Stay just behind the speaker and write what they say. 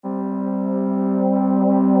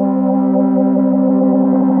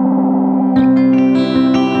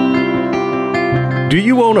Do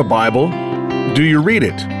you own a Bible? Do you read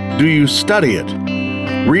it? Do you study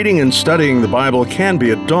it? Reading and studying the Bible can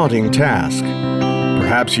be a daunting task.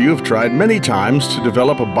 Perhaps you've tried many times to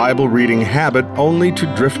develop a Bible reading habit only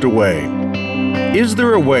to drift away. Is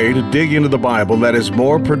there a way to dig into the Bible that is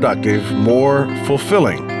more productive, more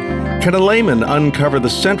fulfilling? Can a layman uncover the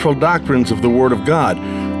central doctrines of the Word of God,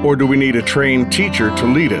 or do we need a trained teacher to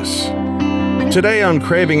lead us? Today on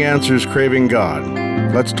Craving Answers, Craving God,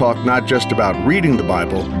 let's talk not just about reading the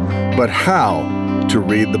Bible, but how to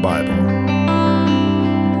read the Bible.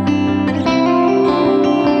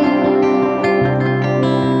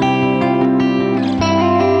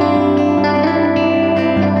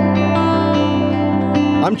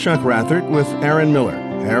 I'm Chuck Rathert with Aaron Miller.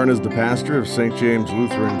 Aaron is the pastor of St. James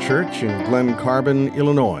Lutheran Church in Glen Carbon,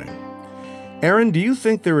 Illinois. Aaron, do you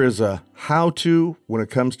think there is a how-to when it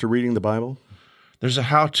comes to reading the Bible? There's a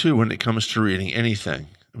how-to when it comes to reading anything.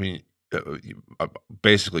 I mean,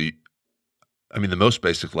 basically, the most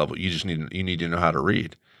basic level, you need to know how to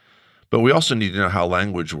read. But we also need to know how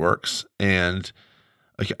language works. And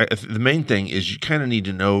the main thing is you kind of need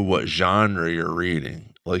to know what genre you're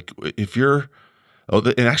reading. Like if you're,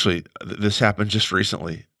 and actually this happened just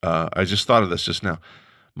recently. I just thought of this just now.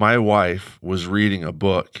 My wife was reading a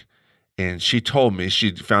book, and she told me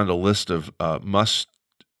she'd found a list of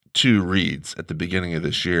must-to reads at the beginning of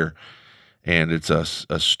this year. And it's a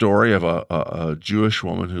story of a Jewish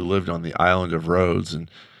woman who lived on the island of Rhodes,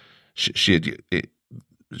 and she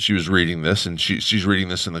was reading this, and she's reading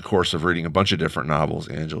this in the course of reading a bunch of different novels,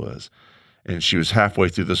 Angela is. And she was halfway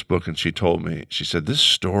through this book, and she told me, she said, this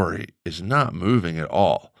story is not moving at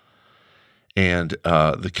all. And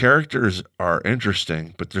the characters are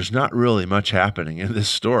interesting, but there's not really much happening in this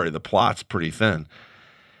story. The plot's pretty thin.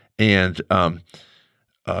 And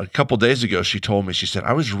a couple days ago, she told me, she said,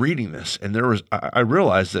 I was reading this, and I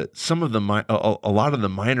realized that some of a lot of the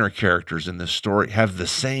minor characters in this story have the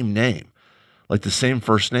same name, like the same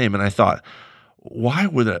first name. And I thought, why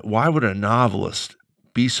would a novelist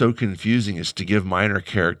be so confusing as to give minor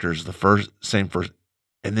characters the same first?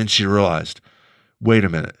 And then she realized, wait a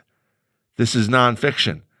minute, this is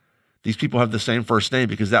nonfiction. These people have the same first name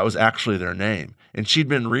because that was actually their name. And she'd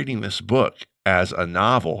been reading this book as a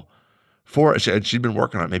novel she'd been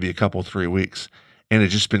working on it maybe 3 weeks, and it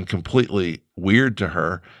had just been completely weird to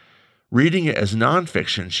her. Reading it as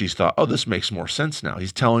nonfiction, she's thought, oh, this makes more sense now.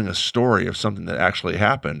 He's telling a story of something that actually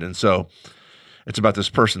happened. And so it's about this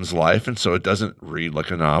person's life, and so it doesn't read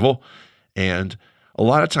like a novel. And a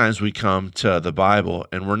lot of times we come to the Bible,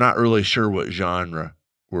 and we're not really sure what genre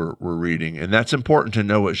we're reading. And that's important to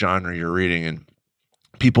know what genre you're reading. And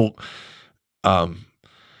people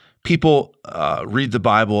read the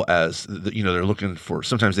Bible as, they're looking for,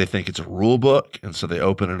 sometimes they think it's a rule book, and so they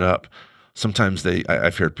open it up. Sometimes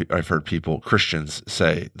I've heard people, Christians,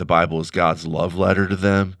 say the Bible is God's love letter to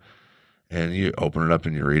them, and you open it up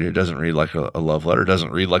and you read it. It doesn't read like a love letter. It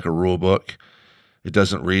doesn't read like a rule book. It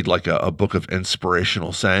doesn't read like a book of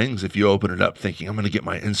inspirational sayings. If you open it up thinking, I'm going to get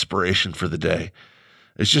my inspiration for the day,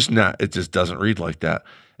 it just doesn't read like that.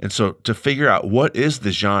 And so to figure out what is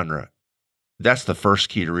the genre, that's the first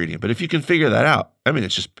key to reading. But if you can figure that out,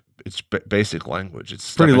 it's basic language.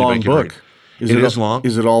 It's pretty long book. It is long.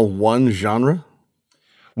 Is it all one genre?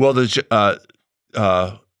 Well, that's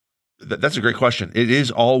a great question. It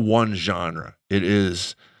is all one genre. It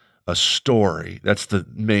is a story. That's the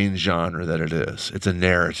main genre that it is. It's a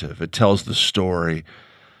narrative. It tells the story.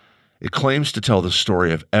 It claims to tell the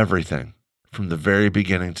story of everything from the very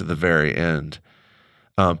beginning to the very end.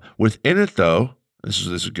 Within it, though, this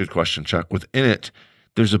is a good question, Chuck. Within it,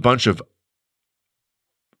 there's a bunch of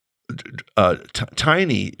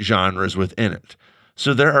tiny genres within it.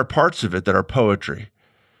 So there are parts of it that are poetry,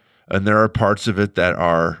 and there are parts of it that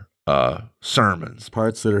are sermons.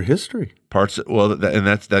 Parts that are history.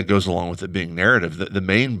 That goes along with it being narrative. The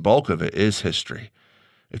main bulk of it is history.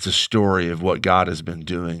 It's a story of what God has been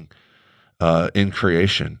doing in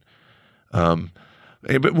creation.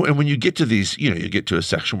 But when you get to these, you get to a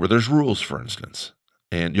section where there's rules, for instance,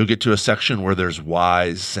 and you'll get to a section where there's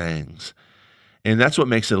wise sayings. And that's what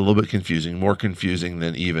makes it a little bit confusing, more confusing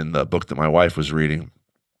than even the book that my wife was reading.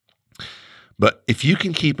 But if you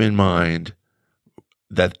can keep in mind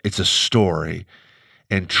that it's a story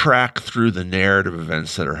and track through the narrative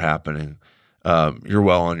events that are happening, you're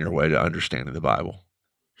well on your way to understanding the Bible.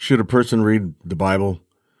 Should a person read the Bible,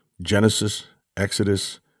 Genesis,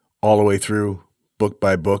 Exodus, all the way through, book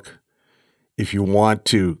by book, if you want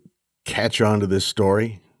to catch on to this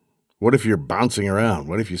story? What if you're bouncing around?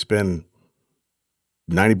 What if you spend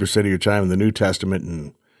 90% of your time in the New Testament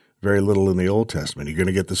and very little in the Old Testament? Are you going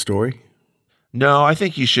to get the story? No, I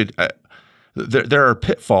think you should. There are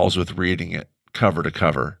pitfalls with reading it cover to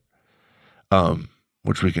cover,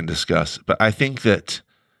 which we can discuss. But I think that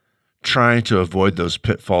trying to avoid those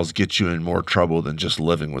pitfalls gets you in more trouble than just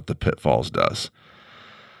living with the pitfalls does.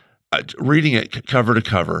 Reading it cover to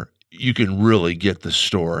cover, you can really get the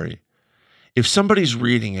story. If somebody's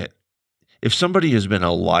reading it, if somebody has been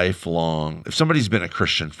if somebody's been a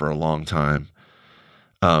Christian for a long time,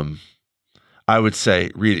 I would say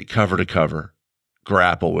read it cover to cover,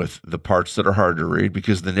 grapple with the parts that are hard to read,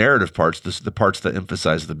 because the narrative parts, the parts that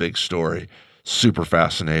emphasize the big story, super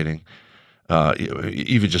fascinating.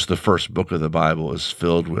 Even just the first book of the Bible is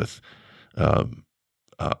filled with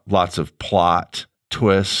lots of plot,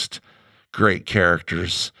 twist, great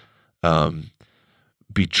characters,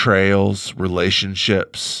 betrayals,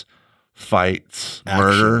 relationships, fights,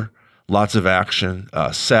 murder, lots of action,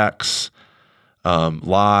 sex,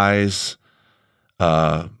 lies,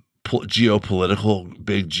 big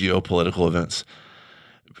geopolitical events.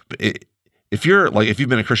 If you've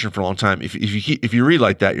been a Christian for a long time, if you read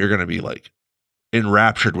like that, you're going to be like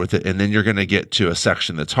enraptured with it, and then you're going to get to a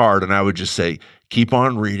section that's hard. And I would just say, keep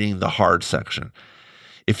on reading the hard section.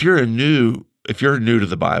 If you're new to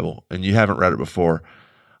the Bible and you haven't read it before,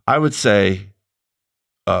 I would say,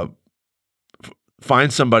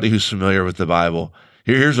 find somebody who's familiar with the Bible.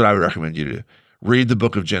 Here's what I would recommend you do: read the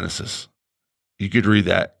book of Genesis. You could read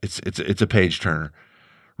that; it's a page turner.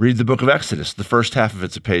 Read the book of Exodus. The first half of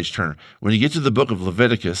it's a page turner. When you get to the book of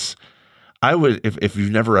Leviticus, I would, if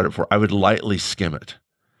you've never read it before, I would lightly skim it.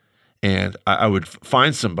 And I would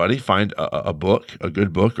find a book, a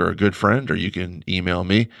good book, or a good friend, or you can email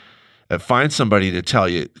me. Find somebody to tell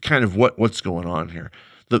you kind of what's going on here.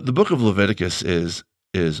 The book of Leviticus is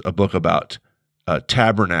a book about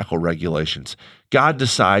tabernacle regulations. God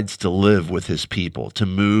decides to live with his people, to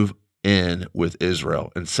move in with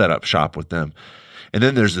Israel and set up shop with them. And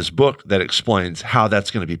then there's this book that explains how that's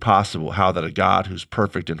going to be possible, how that a God who's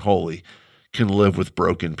perfect and holy can live with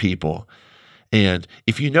broken people. And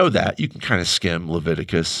if you know that, you can kind of skim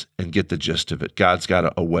Leviticus and get the gist of it. God's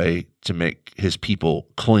got a way to make his people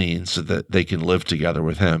clean so that they can live together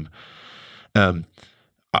with him. But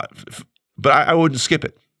I wouldn't skip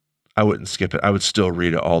it. I would still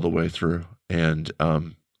read it all the way through and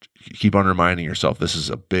keep on reminding yourself, this is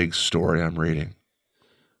a big story I'm reading.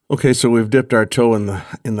 Okay, so we've dipped our toe in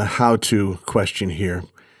the how-to question here.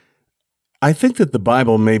 I think that the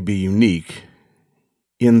Bible may be unique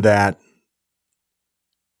in that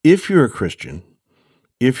if you're a Christian,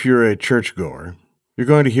 if you're a churchgoer, you're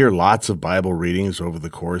going to hear lots of Bible readings over the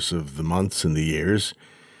course of the months and the years.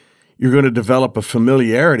 You're going to develop a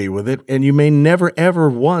familiarity with it, and you may never, ever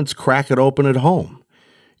once crack it open at home.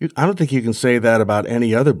 I don't think you can say that about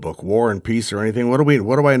any other book, War and Peace or anything. What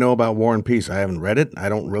do I know about War and Peace? I haven't read it. I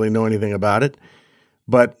don't really know anything about it.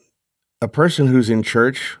 But a person who's in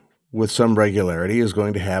church with some regularity is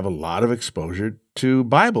going to have a lot of exposure to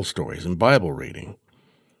Bible stories and Bible reading.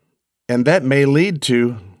 And that may lead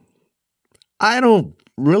to, I don't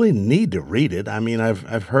really need to read it. I mean,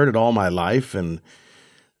 I've heard it all my life, and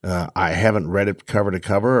I haven't read it cover to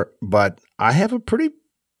cover, but I have a pretty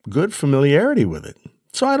good familiarity with it.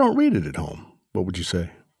 So I don't read it at home. What would you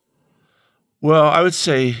say? Well, I would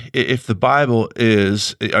say if the Bible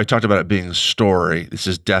is, I talked about it being a story. This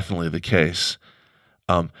is definitely the case.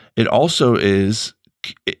 It also is,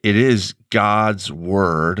 it is God's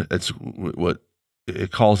word. It's what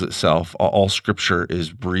it calls itself. All scripture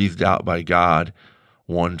is breathed out by God.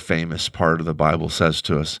 One famous part of the Bible says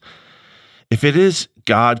to us. If it is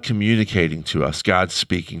God communicating to us, God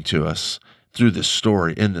speaking to us through this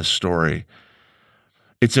story, in this story,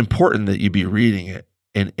 it's important that you be reading it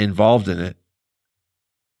and involved in it,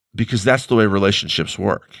 because that's the way relationships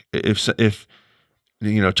work. If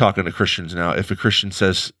talking to Christians now, if a Christian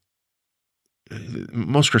says,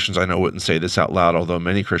 most Christians I know wouldn't say this out loud, although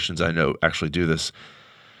many Christians I know actually do this.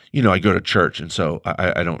 I go to church, and so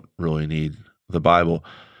I don't really need the Bible.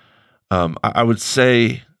 I would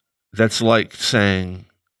say that's like saying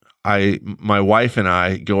my wife and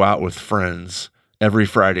I go out with friends every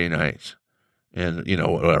Friday night. And,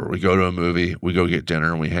 whatever, we go to a movie, we go get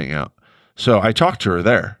dinner, and we hang out. So I talk to her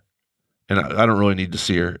there, and I don't really need to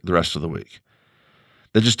see her the rest of the week.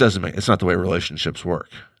 That just it's not the way relationships work.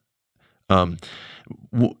 I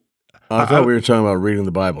thought we were talking about reading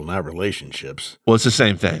the Bible, not relationships. Well, it's the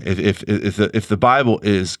same thing. If the Bible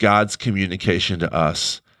is God's communication to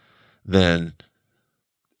us, then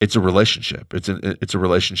it's a relationship. It's a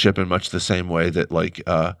relationship in much the same way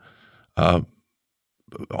that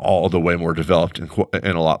all the way more developed and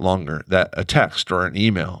a lot longer, that a text or an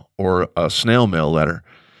email or a snail mail letter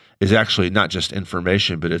is actually not just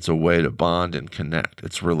information, but it's a way to bond and connect.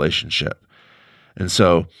 It's a relationship. And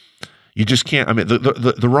so you just can't, I mean,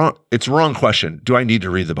 it's the wrong question. Do I need to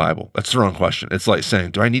read the Bible? That's the wrong question. It's like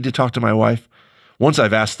saying, do I need to talk to my wife? Once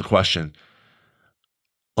I've asked the question,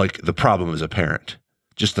 like, the problem is apparent.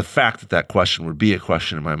 Just the fact that that question would be a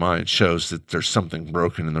question in my mind shows that there's something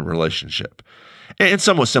broken in the relationship. And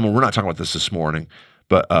somewhat similar, we're not talking about this morning,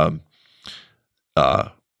 but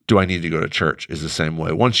do I need to go to church is the same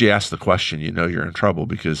way. Once you ask the question, you know you're in trouble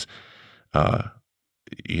because, I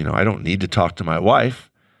don't need to talk to my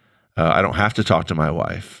wife. I don't have to talk to my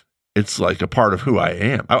wife. It's like a part of who I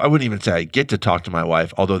am. I wouldn't even say I get to talk to my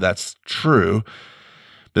wife, although that's true.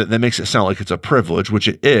 But that makes it sound like it's a privilege, which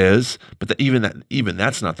it is. But even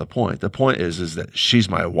that's not the point. The point is that she's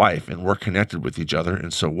my wife, and we're connected with each other.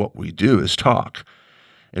 And so what we do is talk.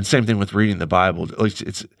 And same thing with reading the Bible.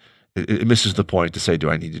 It misses the point to say, do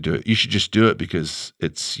I need to do it? You should just do it because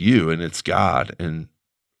it's you and it's God. And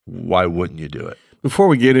why wouldn't you do it? Before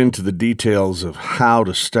we get into the details of how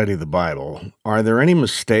to study the Bible, are there any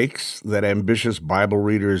mistakes that ambitious Bible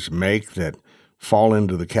readers make that fall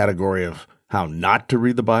into the category of how not to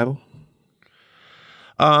read the Bible?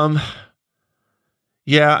 Yeah,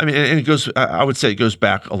 I mean, and it goes, I would say it goes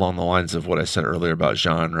back along the lines of what I said earlier about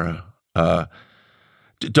genre.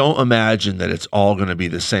 Don't imagine that it's all going to be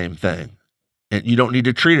the same thing, and you don't need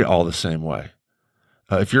to treat it all the same way.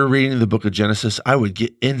 If you're reading the book of Genesis, I would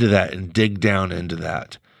get into that and dig down into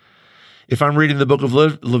that. If I'm reading the book of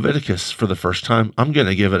Leviticus for the first time, I'm going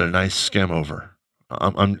to give it a nice skim over.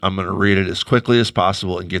 I'm going to read it as quickly as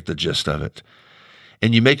possible and get the gist of it.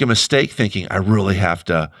 And you make a mistake thinking, I really have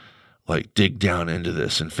to dig down into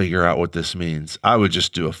this and figure out what this means. I would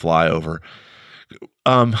just do a flyover.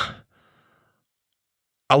 A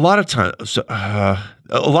lot of times, a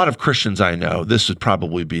lot of Christians I know, this would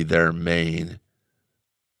probably be their main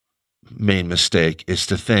mistake, is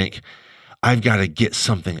to think, I've got to get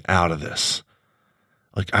something out of this.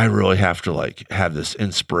 I really have to have this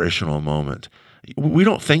inspirational moment. We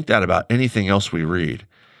don't think that about anything else we read.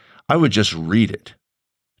 I would just read it.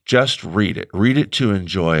 Just read it. Read it to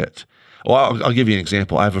enjoy it. Well, I'll give you an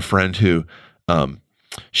example. I have a friend who,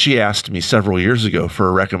 she asked me several years ago for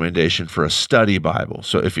a recommendation for a study Bible.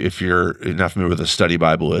 So if you're not familiar with what a study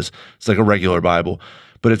Bible is, it's like a regular Bible,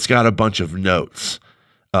 but it's got a bunch of notes,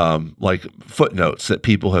 like footnotes that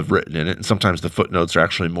people have written in it. And sometimes the footnotes are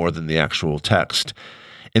actually more than the actual text.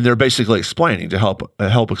 And they're basically explaining to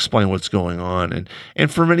help explain what's going on.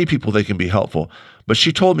 And for many people, they can be helpful. But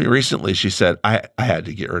she told me recently, she said, I had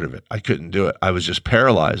to get rid of it. I couldn't do it. I was just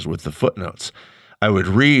paralyzed with the footnotes. I would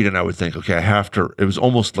read and I would think, okay, I have to, it was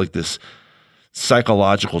almost like this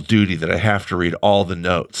psychological duty that I have to read all the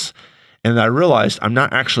notes. And I realized I'm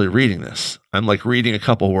not actually reading this. I'm reading a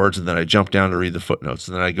couple words and then I jump down to read the footnotes.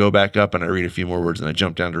 And then I go back up and I read a few more words and I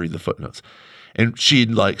jump down to read the footnotes. And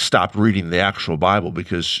she'd stopped reading the actual Bible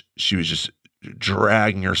because she was just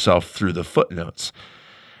dragging herself through the footnotes.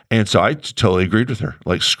 And so I totally agreed with her.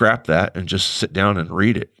 Scrap that and just sit down and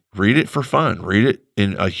read it. Read it for fun. Read it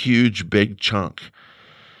in a huge, big chunk.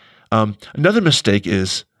 Another mistake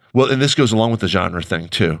is, and this goes along with the genre thing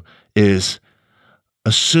too, is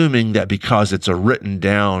assuming that because it's a written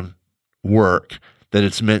down work that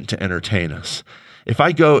it's meant to entertain us. If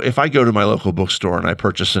I go to my local bookstore and I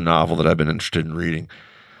purchase a novel that I've been interested in reading,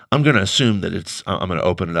 I'm going to assume that I'm going to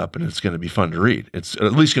open it up and it's going to be fun to read. It's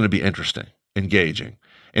at least going to be interesting, engaging.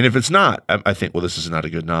 And if it's not, I think, well, this is not a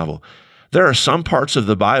good novel. There are some parts of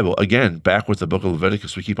the Bible, again, back with the book of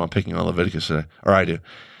Leviticus, we keep on picking on Leviticus today, or I do.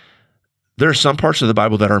 There are some parts of the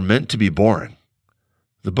Bible that are meant to be boring.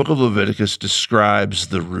 The book of Leviticus describes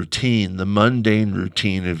the routine, the mundane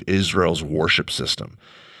routine of Israel's worship system.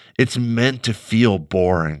 It's meant to feel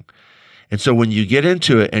boring. And so when you get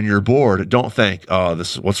into it and you're bored, don't think, oh,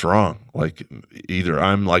 what's wrong? Either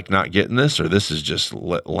I'm not getting this or this is just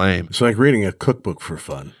lame. It's like reading a cookbook for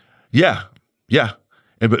fun. Yeah.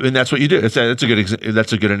 And that's what you do.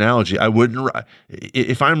 That's a good analogy. I wouldn't,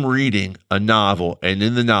 if I'm reading a novel and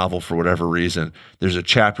in the novel, for whatever reason, there's a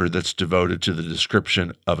chapter that's devoted to the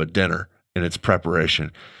description of a dinner and its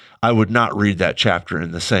preparation, I would not read that chapter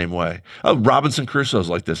in the same way. Oh, Robinson Crusoe is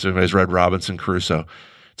like this. Everybody's read Robinson Crusoe.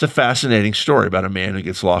 It's a fascinating story about a man who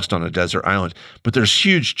gets lost on a desert island, but there's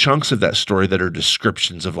huge chunks of that story that are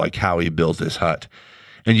descriptions of how he built his hut.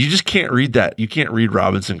 And you just can't read that. You can't read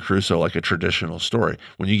Robinson Crusoe like a traditional story.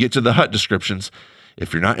 When you get to the hut descriptions,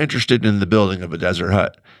 if you're not interested in the building of a desert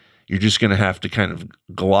hut, you're just going to have to kind of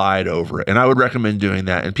glide over it. And I would recommend doing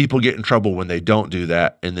that. And people get in trouble when they don't do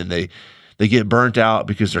that. And then they get burnt out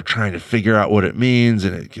because they're trying to figure out what it means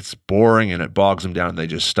and it gets boring and it bogs them down and they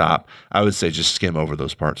just stop. I would say just skim over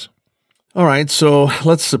those parts. All right, so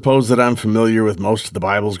let's suppose that I'm familiar with most of the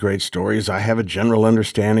Bible's great stories. I have a general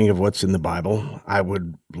understanding of what's in the Bible. I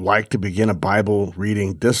would like to begin a Bible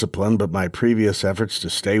reading discipline, but my previous efforts to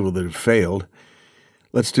stay with it have failed.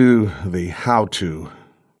 Let's do the how to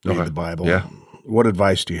read the Bible. Yeah. What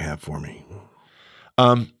advice do you have for me?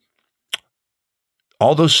 All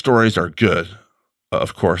those stories are good.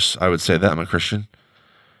 Of course, I would say that. I'm a Christian.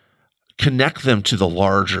 Connect them to the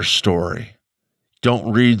larger story.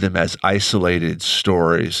 Don't read them as isolated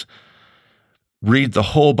stories. Read the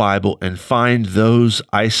whole Bible and find those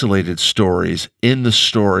isolated stories in the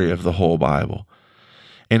story of the whole Bible.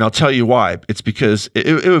 And I'll tell you why. It's because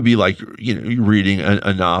it would be like, reading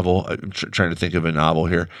a novel. I'm trying to think of a novel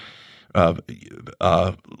here,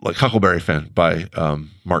 like Huckleberry Finn by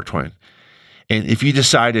Mark Twain. And if you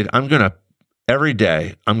decided, every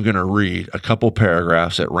day, I'm going to read a couple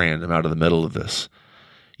paragraphs at random out of the middle of this,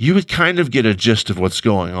 you would kind of get a gist of what's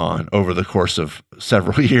going on over the course of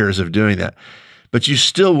several years of doing that. But you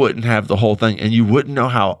still wouldn't have the whole thing, and you wouldn't know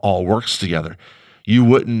how it all works together. You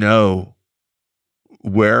wouldn't know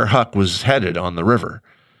where Huck was headed on the river,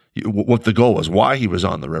 what the goal was, why he was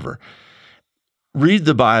on the river. Read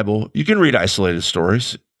the Bible. You can read isolated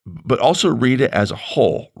stories, but also read it as a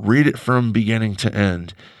whole. Read it from beginning to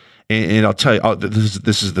end. And I'll tell you,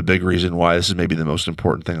 this is the big reason why this is maybe the most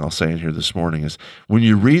important thing I'll say in here this morning is when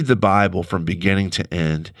you read the Bible from beginning to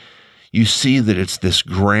end, you see that it's this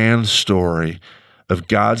grand story of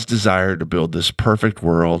God's desire to build this perfect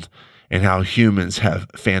world and how humans have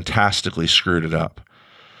fantastically screwed it up.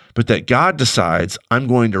 But that God decides, I'm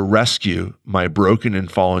going to rescue my broken and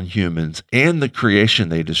fallen humans and the creation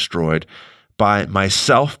they destroyed by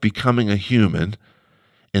myself becoming a human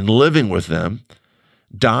and living with them,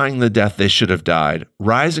 dying the death they should have died,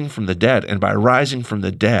 rising from the dead, and by rising from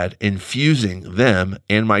the dead, infusing them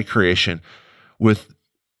and my creation with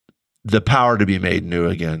the power to be made new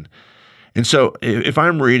again. And so if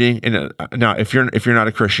I'm reading, and now if you're not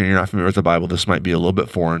a Christian, you're not familiar with the Bible, this might be a little bit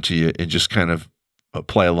foreign to you, and just kind of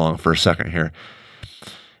play along for a second here.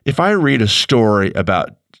 If I read a story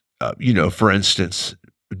about, for instance,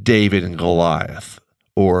 David and Goliath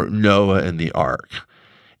or Noah and the ark,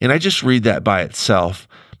 and I just read that by itself,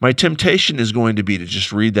 my temptation is going to be to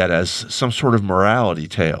just read that as some sort of morality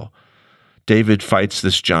tale. David fights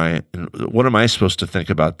this giant, and what am I supposed to think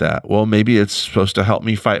about that? Well, maybe it's supposed to help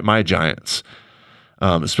me fight my giants.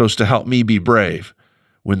 It's supposed to help me be brave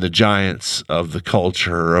when the giants of the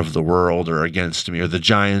culture or of the world are against me, or the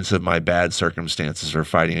giants of my bad circumstances are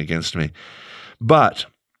fighting against me. But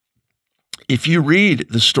if you read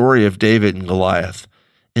the story of David and Goliath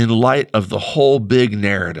in light of the whole big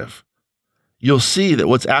narrative, you'll see that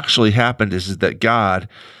what's actually happened is that God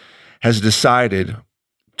has decided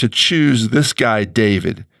to choose this guy,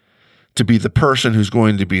 David, to be the person who's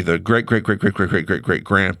going to be the great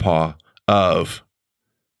grandpa of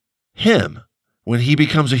him when he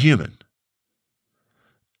becomes a human.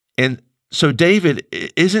 And so David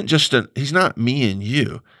isn't he's not me and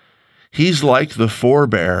you. He's like the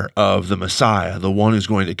forebear of the Messiah, the one who's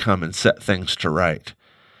going to come and set things to right.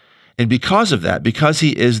 And because of that, because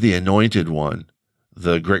he is the anointed one,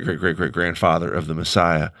 the great-grandfather of the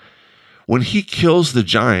Messiah, when he kills the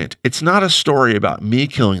giant, it's not a story about me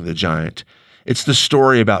killing the giant. It's the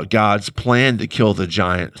story about God's plan to kill the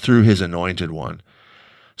giant through his anointed one.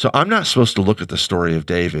 So I'm not supposed to look at the story of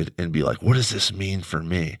David and be like, what does this mean for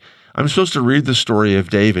me? I'm supposed to read the story of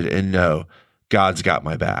David and know God's got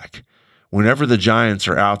my back. Whenever the giants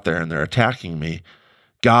are out there and they're attacking me,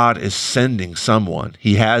 God is sending someone.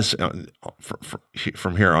 He has,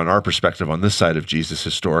 from here on our perspective on this side of Jesus,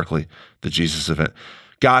 historically, the Jesus event,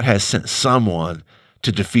 God has sent someone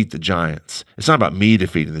to defeat the giants. It's not about me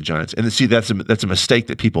defeating the giants. And see, that's a mistake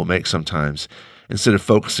that people make sometimes. Instead of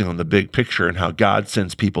focusing on the big picture and how God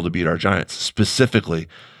sends people to beat our giants, specifically,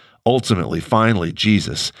 ultimately, finally,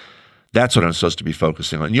 Jesus, that's what I'm supposed to be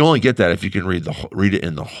focusing on. You only get that if you can read it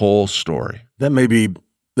in the whole story. That may be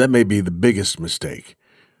the biggest mistake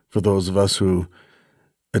for those of us who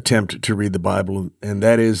attempt to read the Bible, and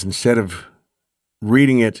that is, instead of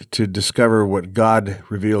reading it to discover what God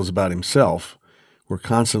reveals about himself, we're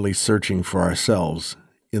constantly searching for ourselves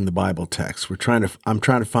in the Bible text. I'm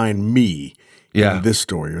trying to find me in this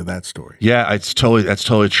story or that story. Yeah, that's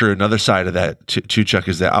totally true. Another side of that too, Chuck,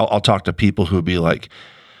 is that I'll talk to people who'll be like,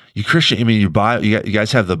 "You Christian? I mean, you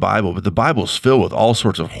guys have the Bible, but the Bible's filled with all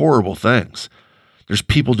sorts of horrible things. There's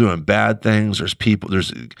people doing bad things.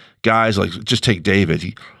 There's guys like, just take David.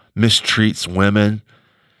 He mistreats women.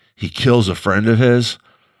 He kills a friend of his.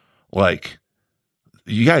 Like,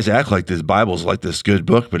 you guys act like this Bible's like this good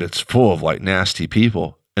book, but it's full of like nasty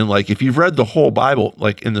people." And like, if you've read the whole Bible,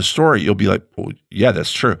 like in the story, you'll be like, well, yeah,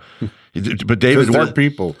 that's true. But David, they're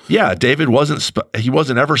people. Yeah, David he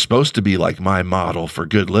wasn't ever supposed to be like my model for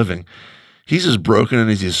good living. He's as broken and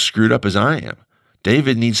as screwed up as I am.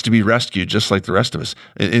 David needs to be rescued just like the rest of us.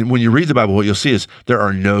 And when you read the Bible, what you'll see is there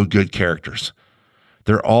are no good characters.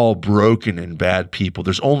 They're all broken and bad people.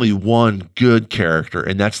 There's only one good character,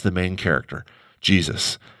 and that's the main character,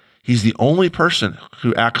 Jesus. He's the only person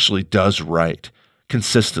who actually does right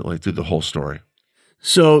consistently through the whole story.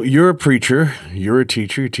 So you're a preacher, you're a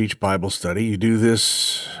teacher, you teach Bible study, you do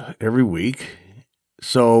this every week.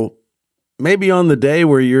 So maybe on the day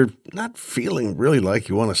where you're not feeling really like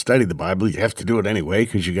you want to study the Bible, you have to do it anyway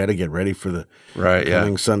because you got to get ready for the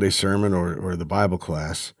coming Sunday sermon or the Bible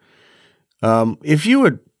class. If you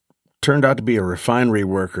had turned out to be a refinery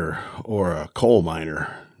worker or a coal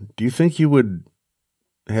miner, do you think you would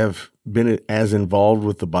have been as involved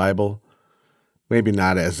with the Bible? Maybe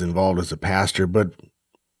not as involved as a pastor, but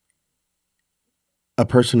a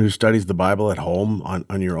person who studies the Bible at home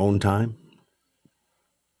on your own time?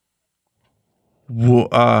 Well,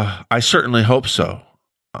 I certainly hope so.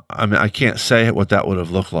 I mean, I can't say what that would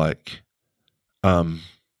have looked like.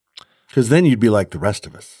 Because then you'd be like the rest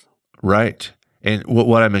of us. Right. And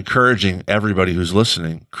what I'm encouraging everybody who's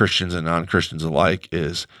listening, Christians and non-Christians alike,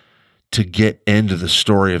 is to get into the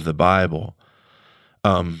story of the Bible.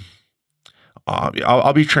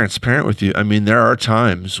 I'll be transparent with you. I mean, there are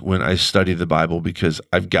times when I study the Bible because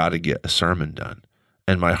I've got to get a sermon done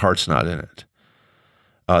and my heart's not in it.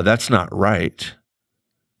 That's not right.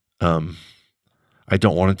 I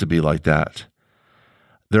don't want it to be like that.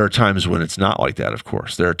 There are times when it's not like that, of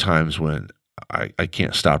course. There are times when I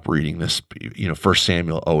can't stop reading this. You know, 1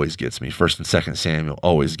 Samuel always gets me. 1 and 2 Samuel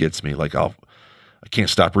always gets me. Like I can't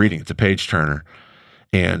stop reading. It's a page turner.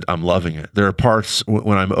 And I'm loving it. There are parts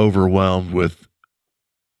when I'm overwhelmed with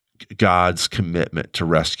God's commitment to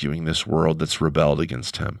rescuing this world that's rebelled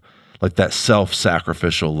against him. Like that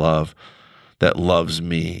self-sacrificial love that loves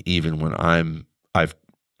me even when I'm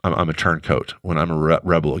a turncoat, when I'm a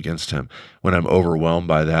rebel against him, when I'm overwhelmed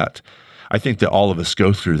by that. I think that all of us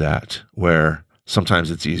go through that, where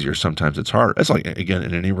sometimes it's easier, sometimes it's hard. It's like, again,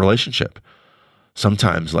 in any relationship.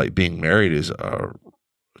 Sometimes like being married is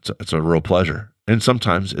it's a real pleasure. And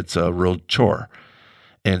sometimes it's a real chore.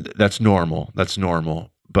 And that's normal. That's normal.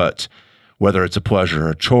 But whether it's a pleasure or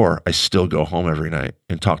a chore, I still go home every night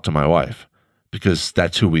and talk to my wife because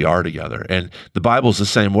that's who we are together. And the Bible's the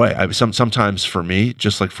same way. Sometimes for me,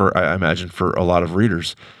 just like I imagine for a lot of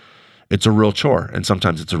readers, it's a real chore and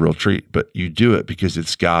sometimes it's a real treat. But you do it because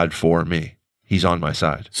it's God for me. He's on my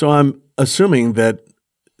side. So I'm assuming that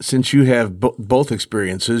since you have both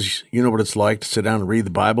experiences, you know what it's like to sit down and read the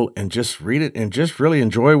Bible and just read it and just really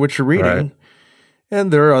enjoy what you're reading. Right.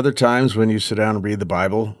 And there are other times when you sit down and read the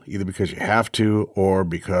Bible, either because you have to or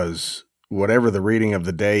because whatever the reading of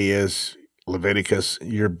the day is, Leviticus,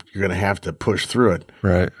 you're going to have to push through it.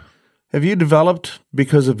 Right. Have you developed,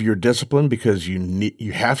 because of your discipline, because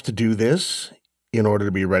you have to do this in order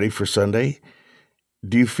to be ready for Sunday,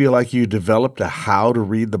 do you feel like you developed a how to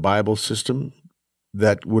read the Bible system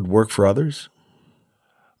that would work for others?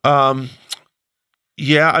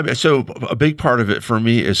 Yeah. I mean, so a big part of it for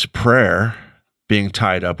me is prayer being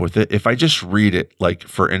tied up with it. If I just read it like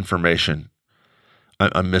for information,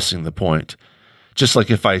 I'm missing the point. Just like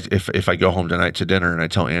if I go home tonight to dinner and I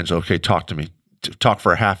tell Angela, okay, talk to me, talk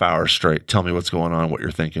for a half hour straight. Tell me what's going on, what you're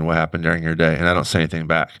thinking, what happened during your day. And I don't say anything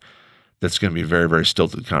back. That's going to be a very, very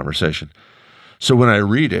stilted conversation. So when I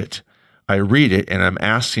read it and I'm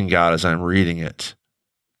asking God as I'm reading it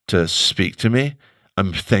to speak to me.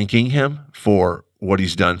 I'm thanking him for what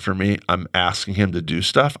he's done for me. I'm asking him to do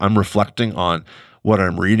stuff. I'm reflecting on what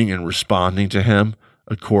I'm reading and responding to him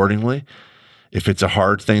accordingly. If it's a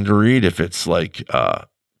hard thing to read, if it's like,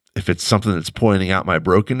 if it's something that's pointing out my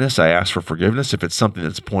brokenness, I ask for forgiveness. If it's something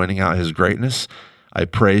that's pointing out his greatness, I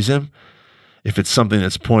praise him. If it's something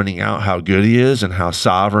that's pointing out how good he is and how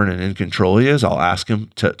sovereign and in control he is, I'll ask him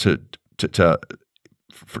to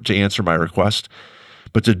answer my request.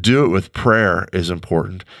 But to do it with prayer is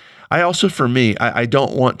important. I also, for me, I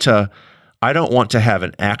don't want to have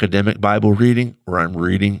an academic Bible reading where I'm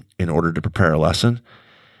reading in order to prepare a lesson,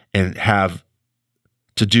 and have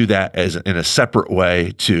to do that as in a separate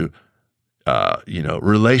way to,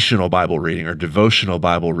 relational Bible reading or devotional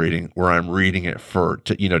Bible reading where I'm reading it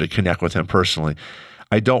to connect with him personally.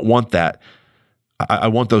 I don't want that. I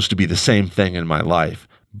want those to be the same thing in my life,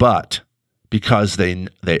 but because they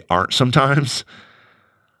aren't sometimes,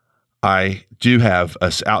 I do have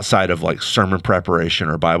outside of like sermon preparation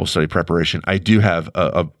or Bible study preparation, I do have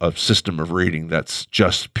a system of reading that's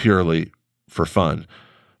just purely for fun,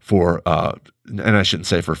 for, and I shouldn't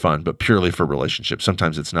say for fun, but purely for relationships.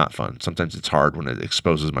 Sometimes it's not fun. Sometimes it's hard when it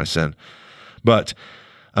exposes my sin. But,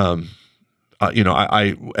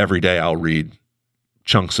 I every day I'll read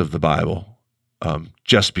chunks of the Bible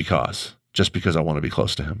just because I want to be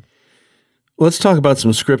close to him. Let's talk about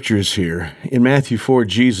some scriptures here. In Matthew 4,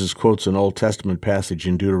 Jesus quotes an Old Testament passage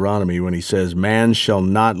in Deuteronomy when he says, "Man shall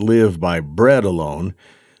not live by bread alone,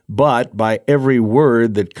 but by every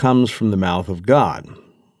word that comes from the mouth of God."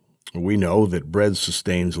 We know that bread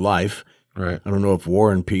sustains life. Right. I don't know if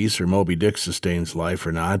War and Peace or Moby Dick sustains life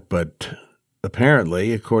or not, but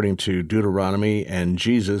apparently, according to Deuteronomy and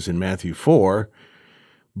Jesus in Matthew 4,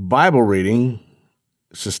 Bible reading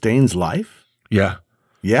sustains life? Yeah.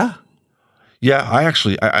 Yeah? Yeah,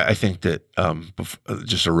 I think that,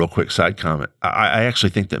 just a real quick side comment, I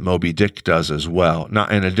actually think that Moby Dick does as well,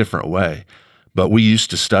 not in a different way, but we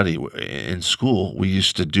used to study in school, we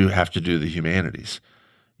used to have to do the humanities.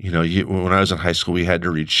 When I was in high school, we had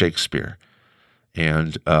to read Shakespeare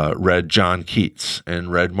and read John Keats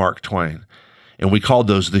and read Mark Twain, and we called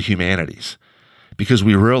those the humanities because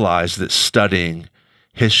we realized that studying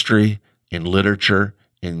history and literature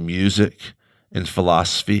and music and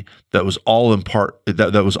philosophy, that was all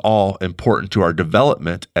important to our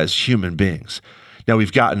development as human beings. Now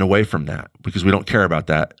we've gotten away from that because we don't care about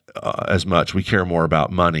that as much. We care more about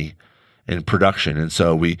money and production, and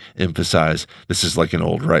so we emphasize. This is like an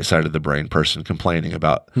old right side of the brain person complaining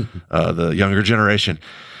about the younger generation.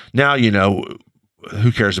 Now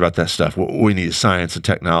who cares about that stuff? What we need is science and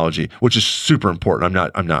technology, which is super important.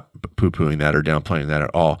 I'm not poo-pooing that or downplaying that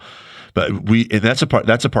at all. But that's a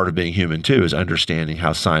part of being human too, is understanding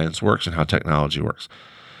how science works and how technology works.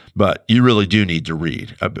 But you really do need to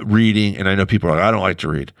read. Reading, and I know people are like, I don't like to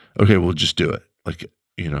read. Okay, well, just do it.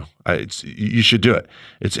 You should do it.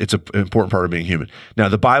 It's an important part of being human. Now,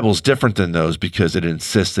 the Bible's different than those because it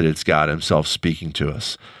insists that it's God himself speaking to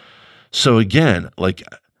us. So again,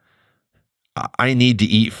 I need to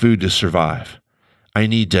eat food to survive. I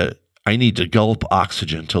need to gulp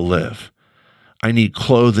oxygen to live. I need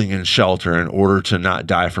clothing and shelter in order to not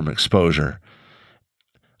die from exposure.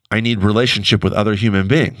 I need relationship with other human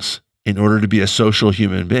beings in order to be a social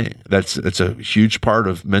human being. That's a huge part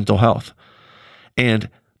of mental health. And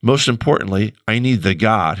most importantly, I need the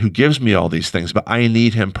God who gives me all these things, but I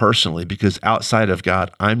need him personally because outside of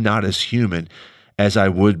God, I'm not as human as I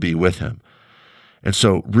would be with him. And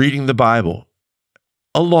so reading the Bible,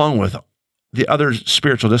 along with the other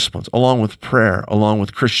spiritual disciplines, along with prayer, along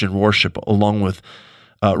with Christian worship, along with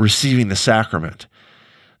receiving the sacrament.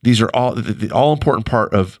 These are all the all important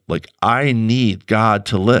part of I need God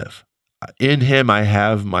to live. In him I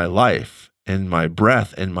have my life and my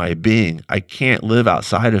breath and my being. I can't live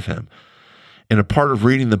outside of him. And a part of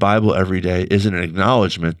reading the Bible every day is an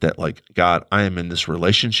acknowledgement that God, I am in this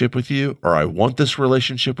relationship with you, or I want this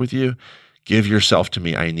relationship with you. Give yourself to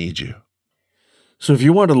me. I need you. So if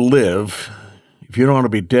you want to live, if you don't want to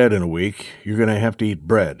be dead in a week, you're going to have to eat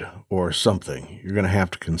bread or something. You're going to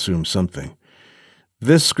have to consume something.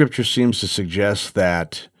 This scripture seems to suggest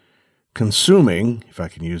that consuming, if I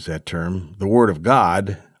can use that term, the Word of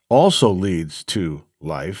God also leads to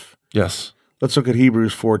life. Yes. Let's look at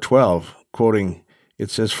Hebrews 4:12, quoting,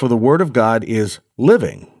 it says, "For the Word of God is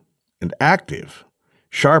living and active,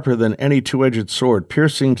 sharper than any two-edged sword,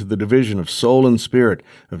 piercing to the division of soul and spirit,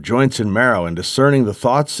 of joints and marrow, and discerning the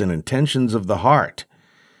thoughts and intentions of the heart."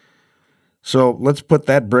 So let's put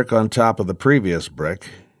that brick on top of the previous brick.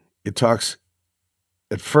 It talks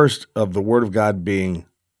at first of the Word of God being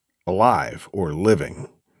alive or living.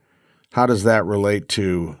 How does that relate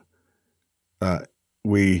to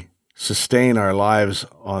we sustain our lives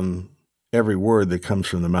on every word that comes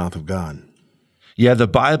from the mouth of God? Yeah, the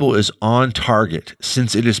Bible is on target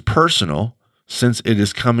since it is personal, since it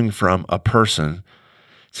is coming from a person,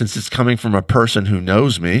 since it's coming from a person who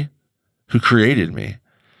knows me, who created me.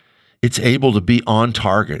 It's able to be on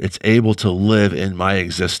target. It's able to live in my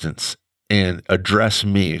existence and address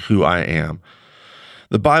me, who I am.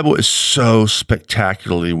 The Bible is so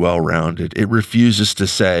spectacularly well-rounded. It refuses to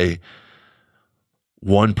say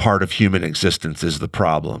one part of human existence is the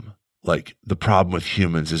problem. Like the problem with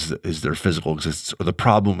humans is their physical existence, or the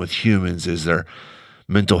problem with humans is their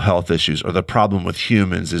mental health issues, or the problem with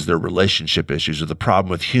humans is their relationship issues, or the problem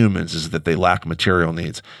with humans is that they lack material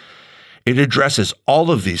needs. It addresses all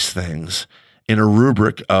of these things in a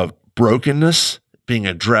rubric of brokenness being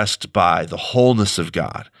addressed by the wholeness of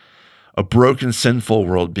God, a broken, sinful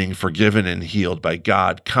world being forgiven and healed by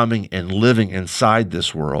God coming and living inside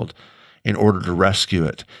this world in order to rescue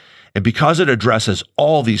it. And because it addresses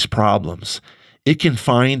all these problems, it can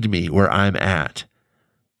find me where I'm at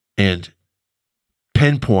and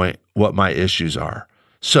pinpoint what my issues are.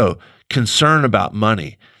 So concern about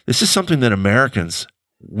money. This is something that Americans,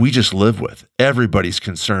 we just live with. Everybody's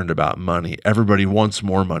concerned about money. Everybody wants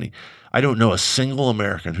more money. I don't know a single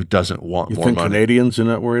American who doesn't want more money. You think Canadians are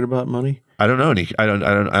not worried about money? I don't know any. I don't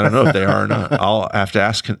know if they are or not. I'll have to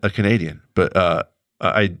ask a Canadian. But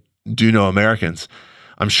I do know Americans.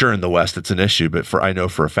 I'm sure in the West it's an issue, but I know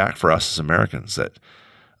for a fact for us as Americans that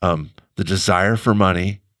the desire for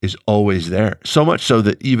money is always there. So much so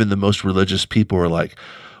that even the most religious people are like,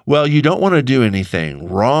 well, you don't want to do anything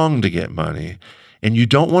wrong to get money, and you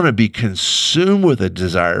don't want to be consumed with a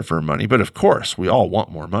desire for money. But of course, we all want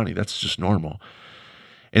more money. That's just normal.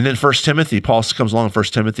 And then 1 Timothy, Paul comes along in 1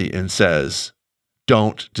 Timothy and says,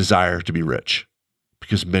 don't desire to be rich,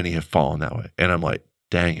 because many have fallen that way. And I'm like,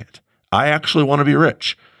 dang it. I actually want to be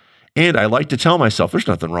rich. And I like to tell myself there's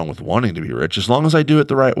nothing wrong with wanting to be rich as long as I do it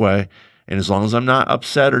the right way, and as long as I'm not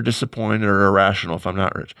upset or disappointed or irrational if I'm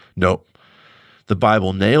not rich. Nope. The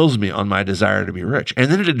Bible nails me on my desire to be rich.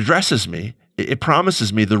 And then it addresses me. It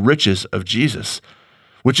promises me the riches of Jesus,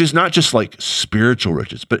 which is not just like spiritual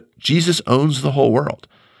riches, but Jesus owns the whole world.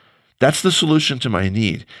 That's the solution to my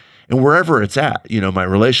need. And wherever it's at, my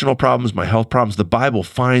relational problems, my health problems, the Bible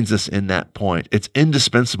finds us in that point. It's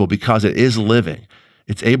indispensable because it is living.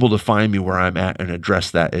 It's able to find me where I'm at and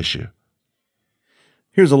address that issue.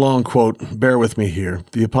 Here's a long quote. Bear with me here.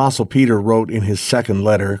 The Apostle Peter wrote in his second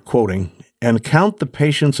letter, quoting, "And count the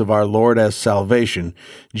patience of our Lord as salvation,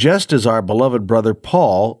 just as our beloved brother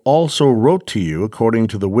Paul also wrote to you according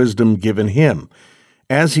to the wisdom given him,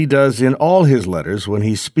 as he does in all his letters when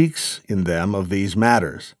he speaks in them of these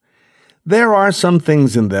matters. There are some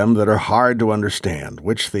things in them that are hard to understand,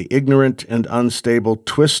 which the ignorant and unstable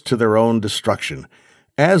twist to their own destruction,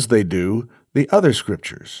 as they do the other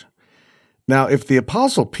scriptures." Now, if the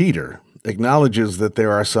Apostle Peter acknowledges that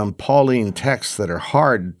there are some Pauline texts that are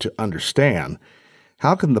hard to understand,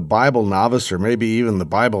 how can the Bible novice or maybe even the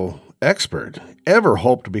Bible expert ever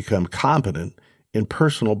hope to become competent in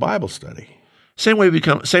personal Bible study? Same way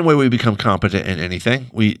we become competent in anything.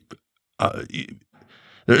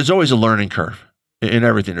 There's always a learning curve in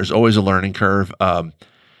everything. There's always a learning curve.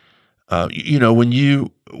 When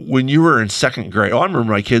you were in second grade, I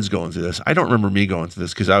remember my kids going through this. I don't remember me going through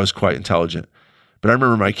this because I was quite intelligent, but I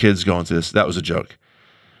remember my kids going through this. That was a joke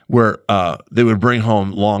where they would bring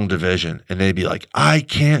home long division and they'd be like, I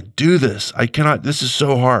can't do this. I cannot, this is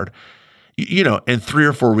so hard. And 3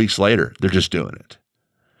 or 4 weeks later, they're just doing it.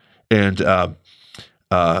 And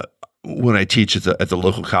when I teach at the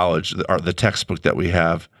local college, the textbook that we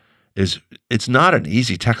have it's not an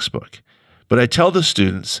easy textbook, but I tell the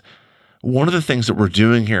students, one of the things that we're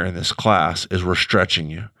doing here in this class is we're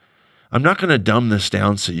stretching you. I'm not going to dumb this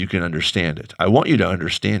down so you can understand it. I want you to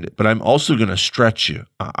understand it, but I'm also going to stretch you.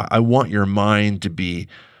 I want your mind to be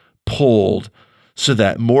pulled so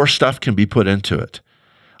that more stuff can be put into it.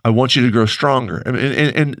 I want you to grow stronger.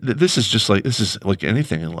 And this is like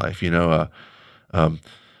anything in life.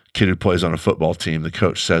 Kid who plays on a football team, the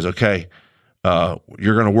coach says, okay,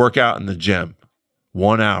 you're going to work out in the gym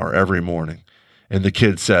 1 hour every morning. And the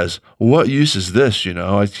kid says, well, what use is this?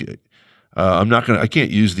 I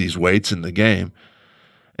can't use these weights in the game.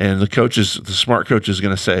 And the smart coach is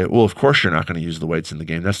going to say, well, of course you're not going to use the weights in the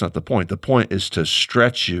game. That's not the point. The point is to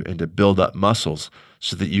stretch you and to build up muscles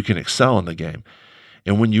so that you can excel in the game.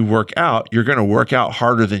 And when you work out, you're going to work out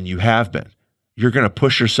harder than you have been. You're going to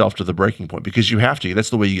push yourself to the breaking point because you have to. That's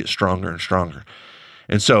the way you get stronger and stronger.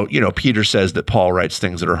 And so, Peter says that Paul writes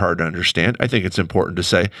things that are hard to understand. I think it's important to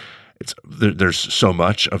say there's so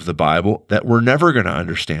much of the Bible that we're never going to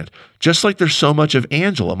understand. Just like there's so much of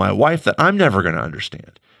Angela, my wife, that I'm never going to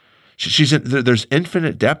understand. There's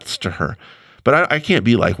infinite depths to her. But I can't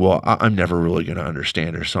be like, well, I'm never really going to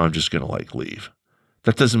understand her, so I'm just going to leave.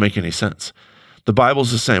 That doesn't make any sense. The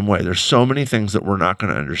Bible's the same way. There's so many things that we're not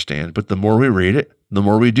going to understand, but the more we read it, the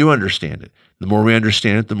more we do understand it. The more we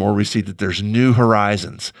understand it, the more we see that there's new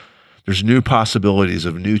horizons. There's new possibilities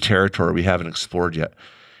of new territory we haven't explored yet.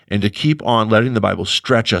 And to keep on letting the Bible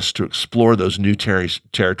stretch us to explore those new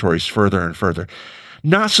territories further and further,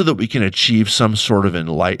 not so that we can achieve some sort of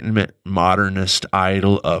enlightenment, modernist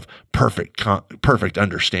idol of perfect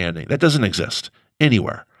understanding. That doesn't exist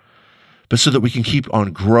anywhere. But so that we can keep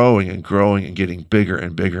on growing and growing and getting bigger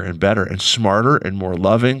and bigger and better and smarter and more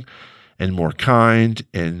loving and more kind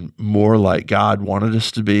and more like God wanted us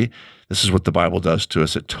to be. This is what the Bible does to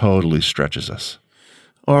us. It totally stretches us.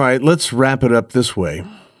 All right, let's wrap it up this way.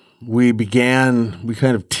 We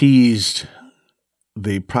kind of teased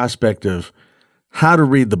the prospect of how to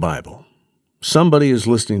read the Bible. Somebody is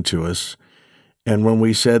listening to us, And when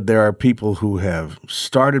we said there are people who have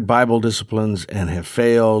started Bible disciplines and have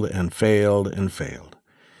failed and failed and failed.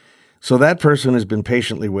 So that person has been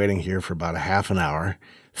patiently waiting here for about a half an hour,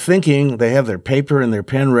 thinking they have their paper and their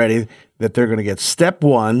pen ready, that they're going to get step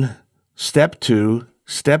 1, step 2,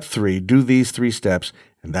 step 3, do these 3 steps,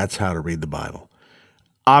 and that's how to read the Bible.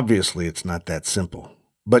 Obviously, it's not that simple.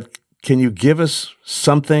 But can you give us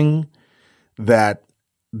something that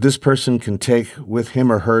this person can take with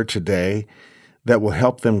him or her today that will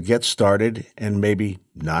help them get started and maybe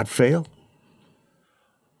not fail?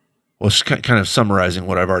 Well, it's kind of summarizing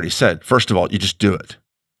what I've already said. First of all, you just do it.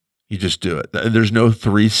 You just do it. There's no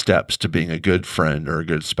 3 steps to being a good friend or a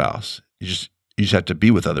good spouse. You just have to be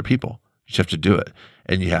with other people. You just have to do it,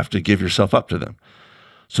 and you have to give yourself up to them.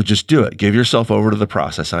 So just do it. Give yourself over to the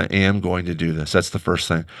process. I am going to do this. That's the first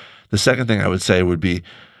thing. The second thing I would say would be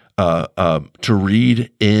to read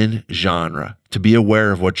in genre, to be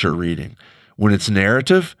aware of what you're reading. When it's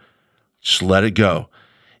narrative, just let it go.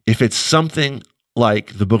 If it's something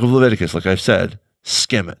like the book of Leviticus, like I've said,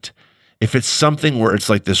 skim it. If it's something where it's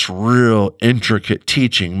like this real intricate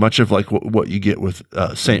teaching, much of like what you get with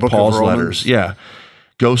St. Paul's letters,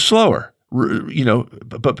 go slower.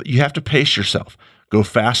 But you have to pace yourself. Go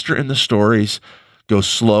faster in the stories. Go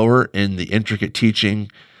slower in the intricate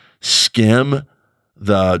teaching. Skim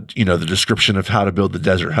the description of how to build the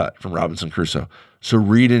desert hut from Robinson Crusoe. So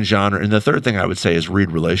read in genre. And the third thing I would say is read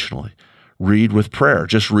relationally. Read with prayer.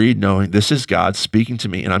 Just read knowing this is God speaking to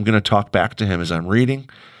me, and I'm going to talk back to him as I'm reading,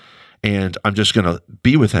 and I'm just going to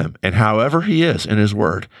be with him. And however he is in his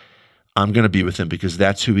word, I'm going to be with him because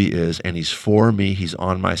that's who he is, and he's for me, he's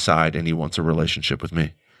on my side, and he wants a relationship with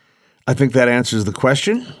me. I think that answers the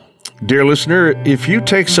question. Dear listener, if you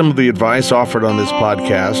take some of the advice offered on this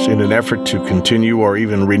podcast in an effort to continue or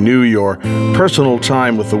even renew your personal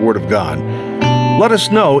time with the Word of God, let us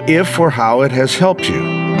know if or how it has helped you.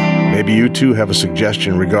 Maybe you too have a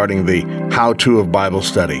suggestion regarding the how-to of Bible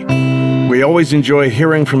study. We always enjoy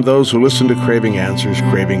hearing from those who listen to Craving Answers,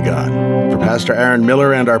 Craving God. For Pastor Aaron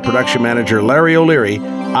Miller and our production manager, Larry O'Leary,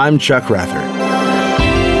 I'm Chuck Rather.